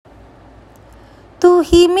तू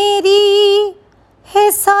ही मेरी है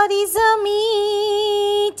सारी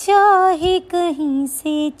ज़मीं, चाहे कहीं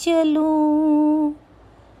से चलूं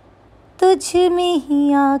तुझ में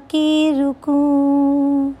ही आके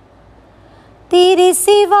रुकूं। तेरे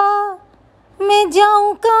सिवा मैं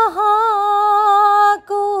जाऊं कहाँ,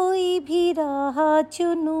 कोई भी राह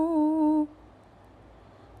चुनूं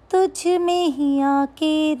तुझ में ही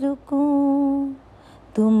आके रुकूं।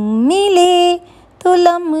 तुम मिले तो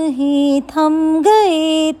लम्हे थम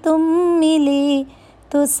गए, तुम मिले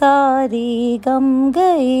तो सारे गम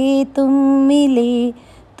गए, तुम मिले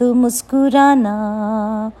तो मुस्कुराना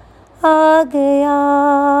आ गया।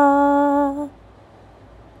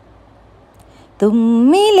 तुम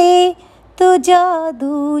मिले तो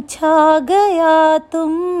जादू छा गया,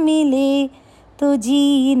 तुम मिले तो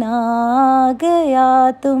जीना आ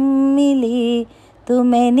गया, तुम मिले तो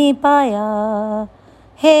मैंने पाया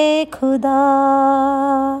है खुदा।